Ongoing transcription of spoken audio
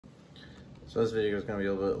So this video is going to be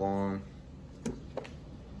a little bit long.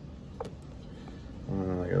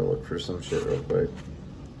 I gotta look for some shit real quick.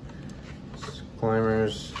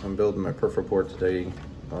 Climbers. I'm building my perf report today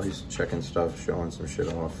while he's checking stuff, showing some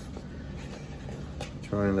shit off.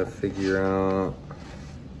 Trying to figure out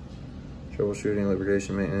troubleshooting,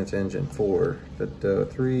 lubrication, maintenance, engine 4.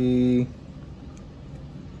 But 3,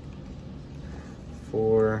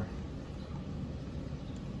 4.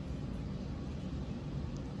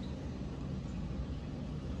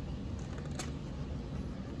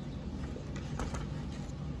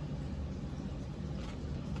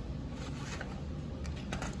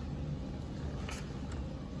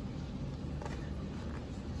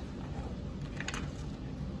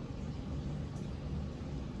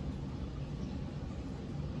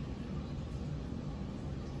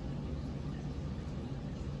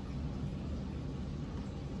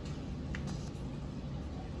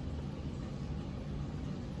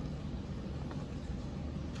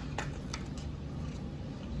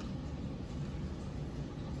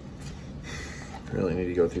 I really need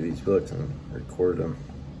to go through these books and record them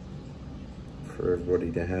for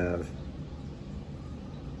everybody to have.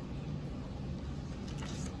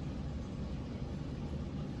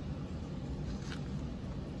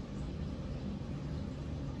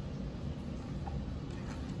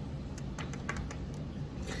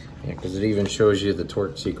 Yeah, because it even shows you the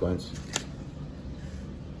torque sequence.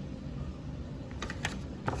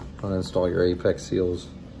 Uninstall your Apex seals.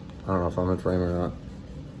 I don't know if I'm in frame or not.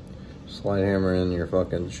 Slide hammer in your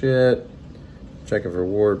fucking shit. Check it for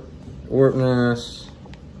warpness.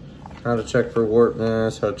 How to check for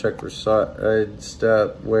warpness. How to check for side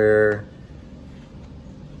step wear.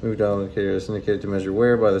 Move dial indicator is indicated to measure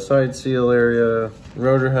wear by the side seal area.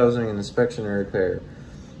 Rotor housing and inspection and repair.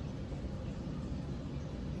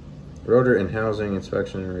 Rotor and housing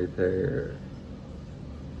inspection and repair.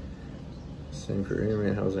 Same for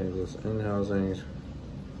intermediate housings, end housings.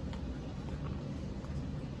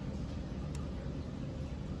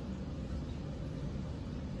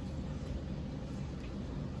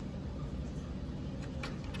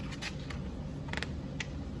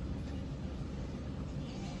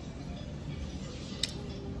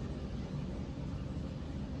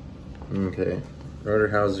 Okay, rotor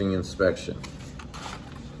housing inspection.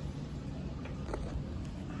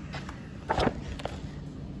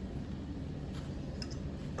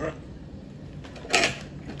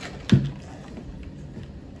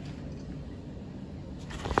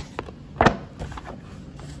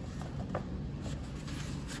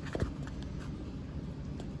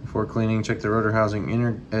 Before cleaning, check the rotor housing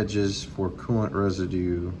inner edges for coolant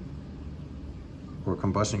residue or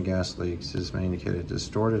combustion gas leaks. This may indicate a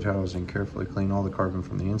distorted housing. Carefully clean all the carbon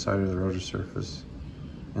from the inside of the rotor surface,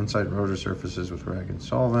 inside rotor surfaces with rag and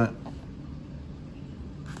solvent.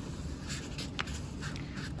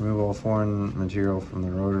 Remove all foreign material from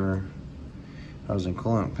the rotor housing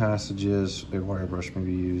coolant passages. A wire brush may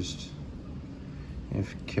be used.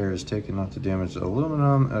 If care is taken not to damage the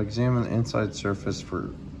aluminum, examine the inside surface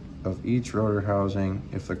of each rotor housing.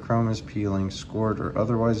 If the chrome is peeling, scored, or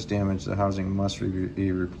otherwise damaged, the housing must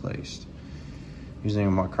be replaced. Using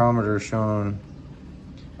a micrometer as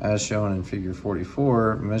shown in figure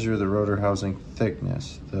 44, measure the rotor housing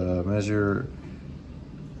thickness. The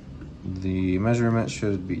measurement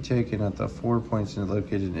should be taken at the 4 points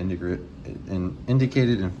indicated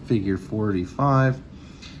in figure 45.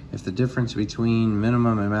 If the difference between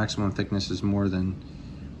minimum and maximum thickness is more than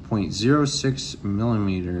 0.06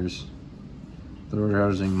 millimeters, the rotor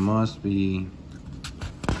housing must be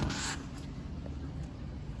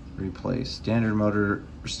replaced. Standard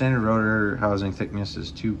rotor housing thickness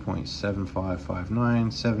is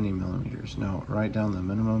 2.7559, 70 millimeters. Now, write down the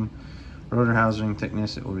minimum rotor housing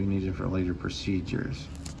thickness. It will be needed for later procedures.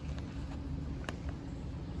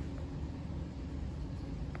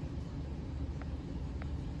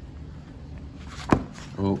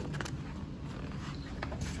 Oh.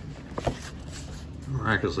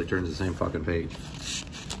 Miraculously turns the same fucking page.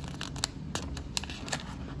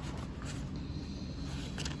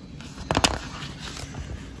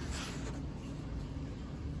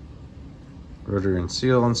 Rotor and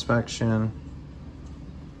seal inspection.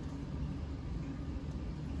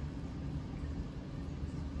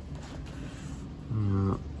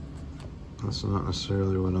 That's not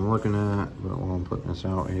necessarily what I'm looking at, but while I'm putting this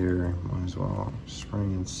out here, might as well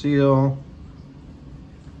spring and seal.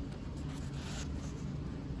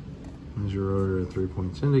 Measure rotor at 3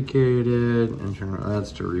 points indicated. Internal,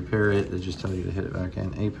 that's to repair it. They just tell you to hit it back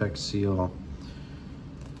in. Apex seal.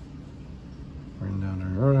 Bring down our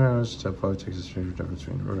rotor house. Step 5 takes a straight difference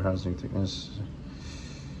between rotor housing thickness.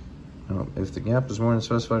 If the gap is more than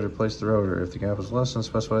specified, replace the rotor. If the gap is less than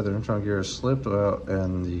specified, the internal gear is slipped out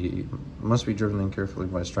and must be driven in carefully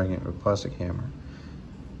by striking it with a plastic hammer.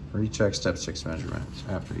 Recheck step 6 measurements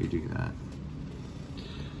after you do that.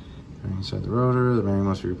 Inside the rotor, the bearing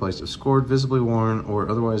must be replaced if scored, visibly worn, or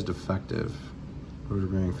otherwise defective. Rotor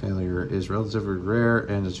bearing failure is relatively rare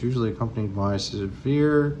and is usually accompanied by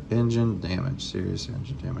severe engine damage, serious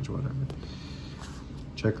engine damage, whatever.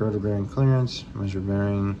 Check rotor bearing clearance, measure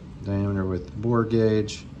bearing diameter with the bore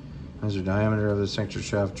gauge, measure diameter of the sector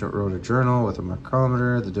shaft rotor journal with a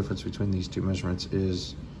micrometer. The difference between these two measurements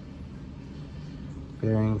is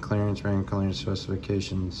bearing clearance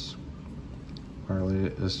specifications are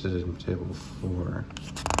listed in table 4.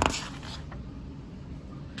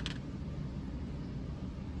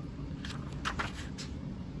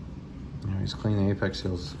 Always clean the apex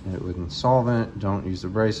seals with solvent. Don't use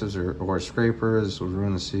abrasives or scrapers. This will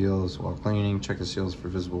ruin the seals while cleaning. Check the seals for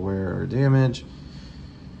visible wear or damage.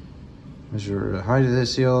 Measure the height of the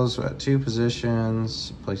seals at 2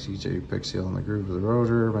 positions. Place each apex seal in the groove of the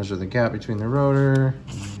rotor. Measure the gap between the rotor.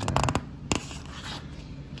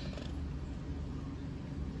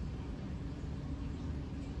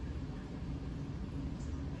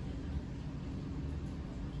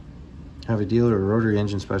 Have a dealer or rotary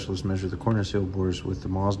engine specialist measure the corner seal bores with the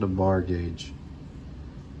Mazda bar gauge.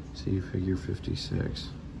 See figure 56.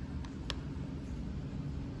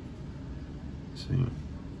 See.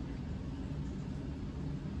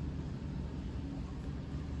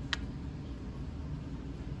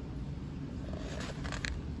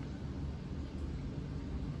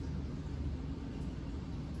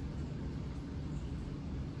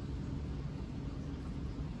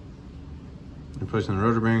 Replacing the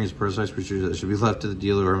rotor bearing is a precise procedure that should be left to the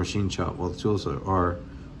dealer or machine shop while the tools or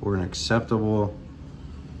an acceptable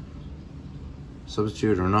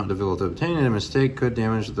substitute are not developed. Obtaining a mistake could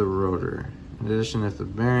damage the rotor. In addition, if the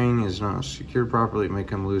bearing is not secured properly, it may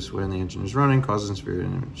come loose when the engine is running, causing severe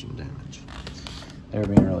engine damage. They were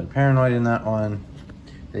being really paranoid in that one.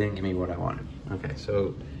 They didn't give me what I wanted. Okay,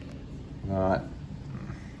 so not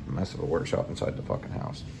mess of a workshop inside the fucking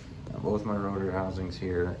house. Both my rotor housings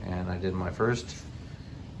here, and I did my first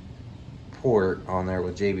port on there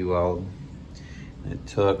with JB Weld. It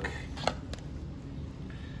took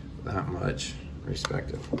that much,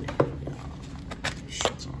 respectively.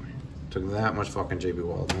 Shit's on here. Took that much fucking JB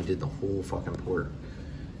Weld, and I did the whole fucking port.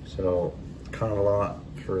 So, kind of a lot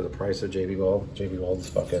for the price of JB Weld. JB Weld's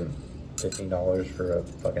fucking $15 for a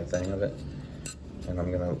fucking thing of it,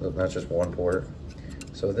 and that's just one port.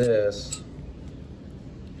 So this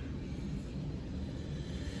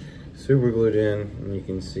super glued in, and you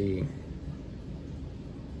can see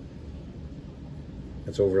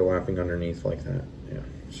it's overlapping underneath like that. Yeah,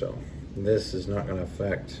 so this is not going to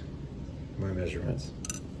affect my measurements.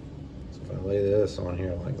 So if I lay this on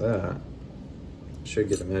here like that, I should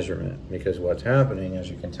get the measurement, because what's happening, as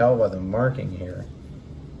you can tell by the marking here,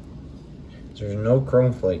 there's no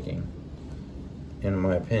chrome flaking in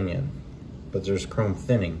my opinion, but there's chrome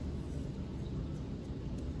thinning.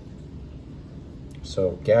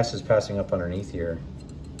 So gas is passing up underneath here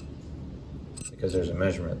because there's a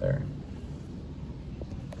measurement there.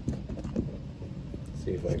 Let's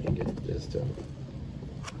see if I can get this to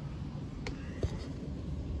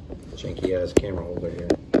janky ass camera holder here.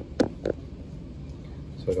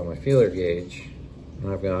 So I got my feeler gauge,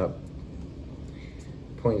 and I've got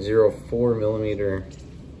 0.04 millimeter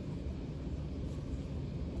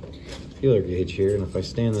feeler gauge here, and if I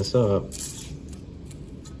stand this up,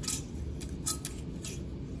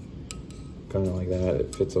 kind of like that,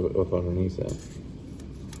 it fits up underneath it.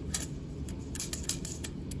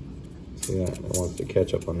 See that? It wants to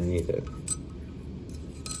catch up underneath it.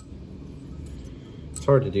 It's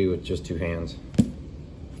hard to do with just 2 hands.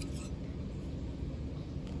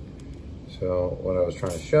 So what I was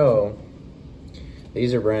trying to show,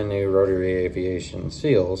 these are brand new Rotary Aviation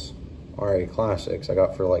seals, RA Classics. I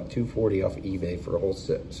got for like $240 off eBay for a whole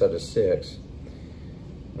set of 6.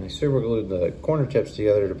 And I super glued the corner tips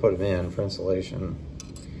together to put them in for insulation.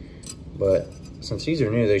 But since these are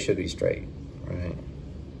new, they should be straight, right?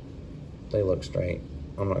 They look straight.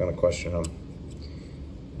 I'm not gonna question them.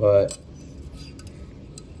 But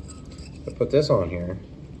I put this on here,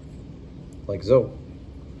 like so.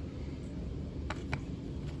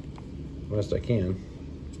 Best I can.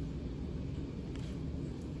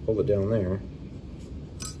 Hold it down there.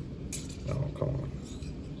 Oh, come on.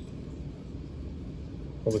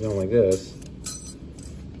 Hold it down like this.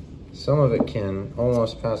 Some of it can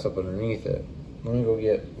almost pass up underneath it. Let me go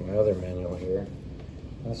get my other manual here.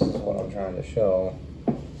 This is what I'm trying to show.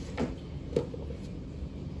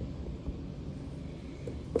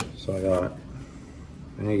 So I got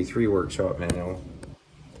an 83 workshop manual.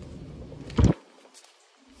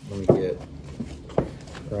 Let me get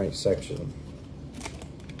the right section.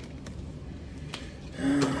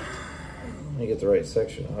 Let me get the right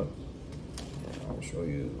section up. I'll show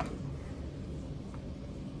you.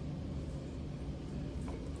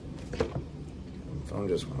 I'm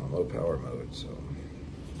just on low power mode, so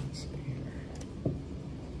let's see here.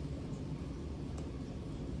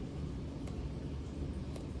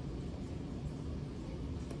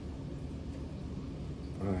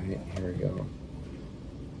 All right, here we go.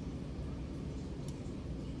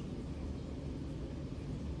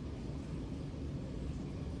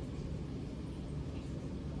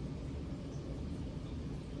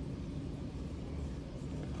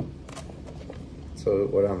 So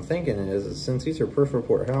what I'm thinking is since these are perf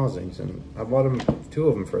report housings, and I bought them, 2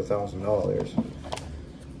 of them for $1,000,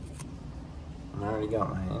 and I already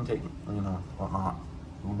got my intake, you know, whatnot,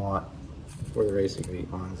 bought for the racing beat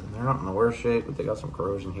ones, and they're not in the worst shape, but they got some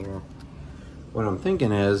corrosion here. What I'm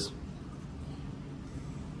thinking is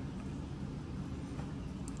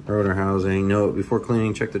rotor housing. Note: before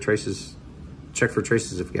cleaning, check for traces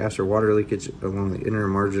of gas or water leakage along the inner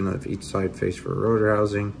margin of each side face for rotor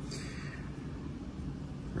housing.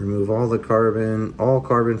 Remove all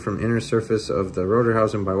carbon from inner surface of the rotor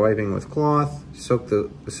housing by wiping with cloth. Soak the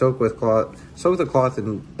cloth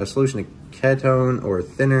in a solution of ketone or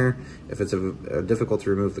thinner if it's difficult to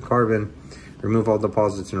remove the carbon. Remove all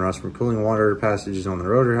deposits and rust from cooling water passages on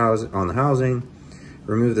the housing.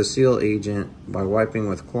 Remove the seal agent by wiping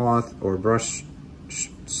with cloth or brush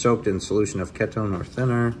soaked in solution of ketone or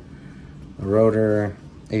thinner. The rotor,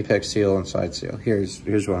 apex seal, and side seal. Here's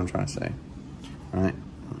what I'm trying to say. All right.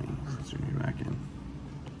 Back in.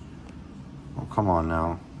 Oh, come on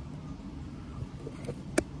now.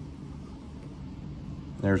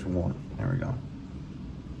 There's one. There we go.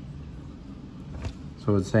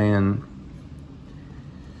 So it's saying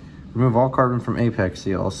remove all carbon from apex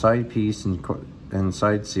seal, side piece and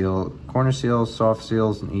side seal, corner seals, soft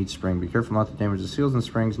seals, and each spring. Be careful not to damage the seals and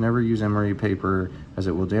springs. Never use emery paper as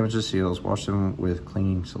it will damage the seals. Wash them with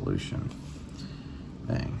cleaning solution.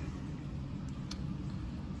 Bang.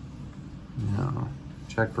 Now,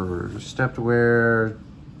 check for stepped wear.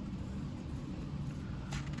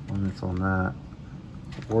 Limits on that.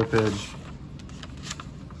 Warpage.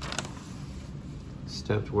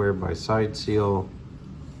 Stepped wear by side seal.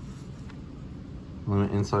 Limit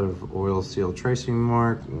inside of oil seal tracing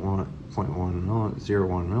mark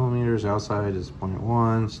 0.1 millimeters. Outside is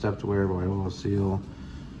 0.1. Stepped wear by oil seal.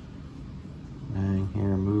 And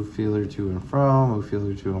here, move feeler to and fro. Move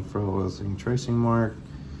feeler to and fro. Oil seal tracing mark.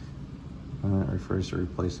 That refers to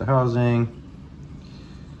replace the housing.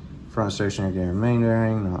 Front stationary gear and main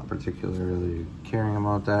bearing, not particularly caring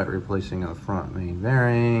about that. Replacing the front main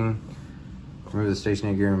bearing. Remove the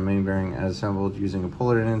stationary gear and main bearing as assembled using a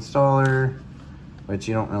puller and installer, but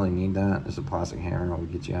you don't really need that. It's a plastic hammer, will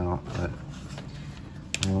get you out, but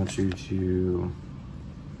I want you to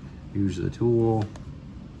use the tool,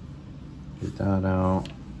 get that out.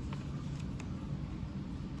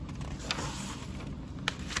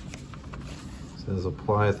 Says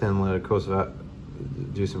apply a thin layer of coat,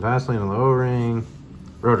 do some Vaseline on the O-ring.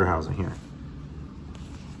 Rotor housing here.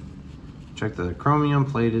 Check the chromium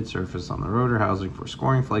plated surface on the rotor housing for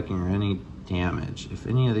scoring, flaking, or any damage. If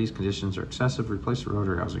any of these conditions are excessive, replace the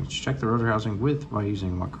rotor housing. Check the rotor housing width by using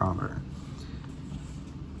a micrometer.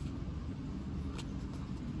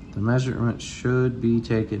 The measurement should be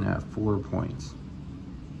taken at 4 points.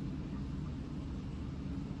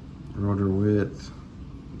 Rotor width,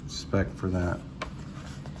 spec for that.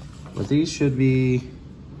 But these should be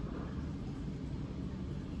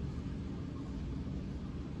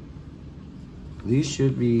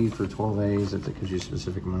for 12As if it gives you a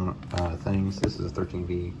specific amount of things. This is a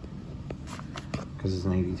 13B because it's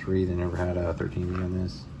an 83. They never had a 13B on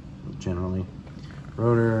this generally.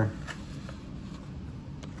 Rotor.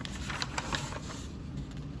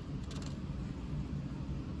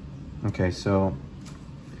 Okay, so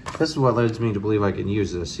this is what leads me to believe I can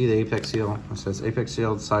use this. See the apex seal? It says apex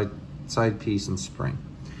seal, side piece, and spring.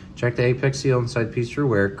 Check the apex seal and side piece for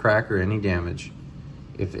wear, crack, or any damage.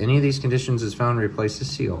 If any of these conditions is found, replace the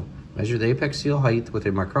seal. Measure the apex seal height with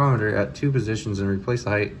a micrometer at 2 positions and replace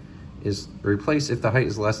if the height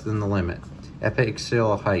is less than the limit. Apex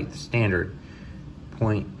seal height standard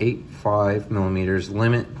 0.85 millimeters,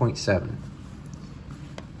 limit 0.7.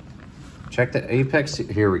 Check the apex.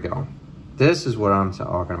 Here we go. This is what I'm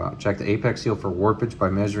talking about. Check the apex seal for warpage by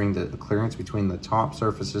measuring the clearance between the top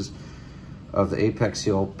surfaces of the apex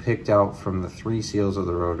seal picked out from the 3 seals of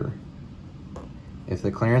the rotor. If the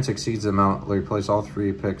clearance exceeds the amount, replace all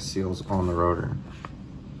 3 apex seals on the rotor.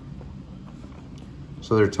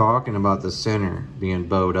 So they're talking about the center being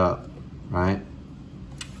bowed up, right?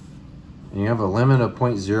 And you have a limit of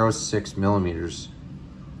 0.06 millimeters,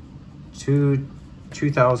 2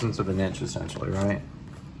 thousandths of an inch essentially, right?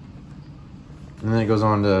 And then it goes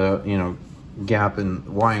on to, you know, gap and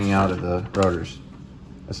wiring out of the rotors,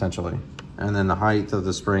 essentially. And then the height of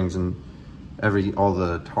the springs and all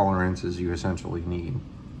the tolerances you essentially need,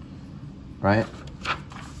 right?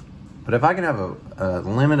 But if I can have a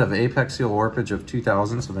limit of apex seal warpage of 2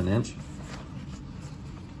 thousandths of an inch,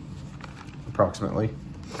 approximately,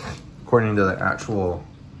 according to the actual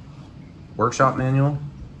workshop manual.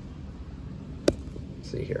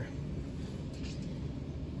 Let's see here.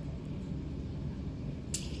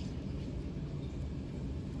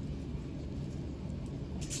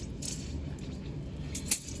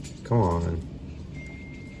 Come on.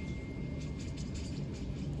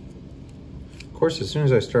 Of course, as soon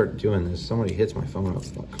as I start doing this, somebody hits my phone up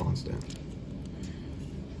like constant.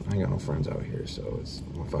 I ain't got no friends out here, so it's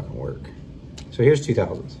gonna fucking work. So here's 2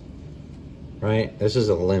 thousandths, right? This is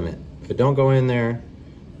a limit. If it don't go in there,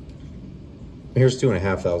 here's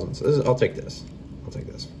 2.5 thousandths. I'll take this. I'll take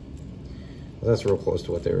this. That's real close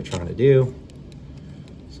to what they were trying to do.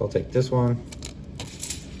 So I'll take this one.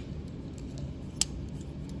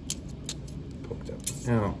 Poked up.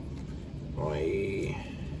 Now,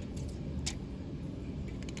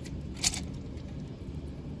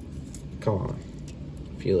 come on,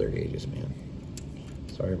 feeler gauges, man.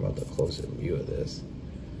 Sorry about the close-up view of this.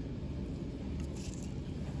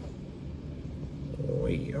 Oh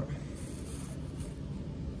yeah.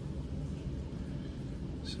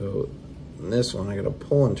 So this one I gotta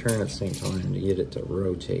pull and turn at the same time to get it to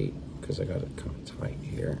rotate because I got it kind of tight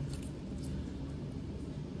here.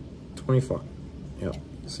 25. Yep,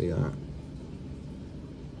 see that?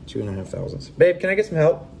 2.5 thousandths. Babe, can I get some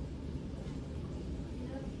help?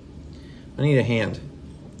 I need a hand,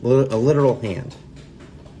 a literal hand,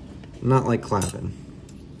 not like clapping.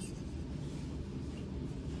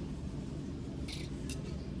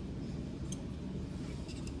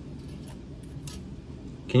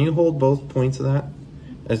 Can you hold both points of that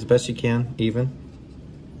as best you can, even?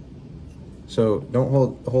 So don't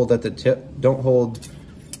hold at the tip. Don't hold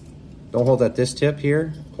at this tip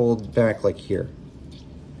here. Hold back like here.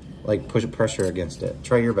 Like push pressure against it.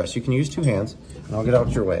 Try your best. You can use 2 hands, and I'll get out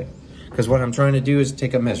your way. Because what I'm trying to do is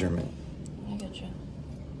take a measurement. I gotcha.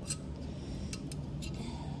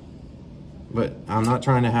 But I'm not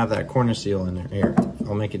trying to have that corner seal in there. Here,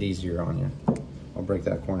 I'll make it easier on you. I'll break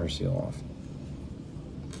that corner seal off.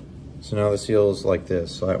 So now the seal is like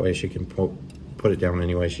this, so that way she can put it down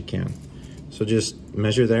any way she can. So just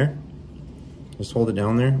measure there. Just hold it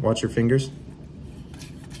down there. Watch your fingers.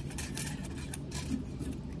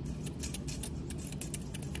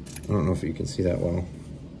 I don't know if you can see that well.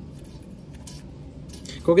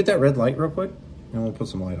 Go get that red light real quick, and we'll put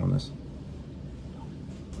some light on this.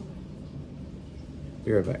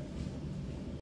 Be right back.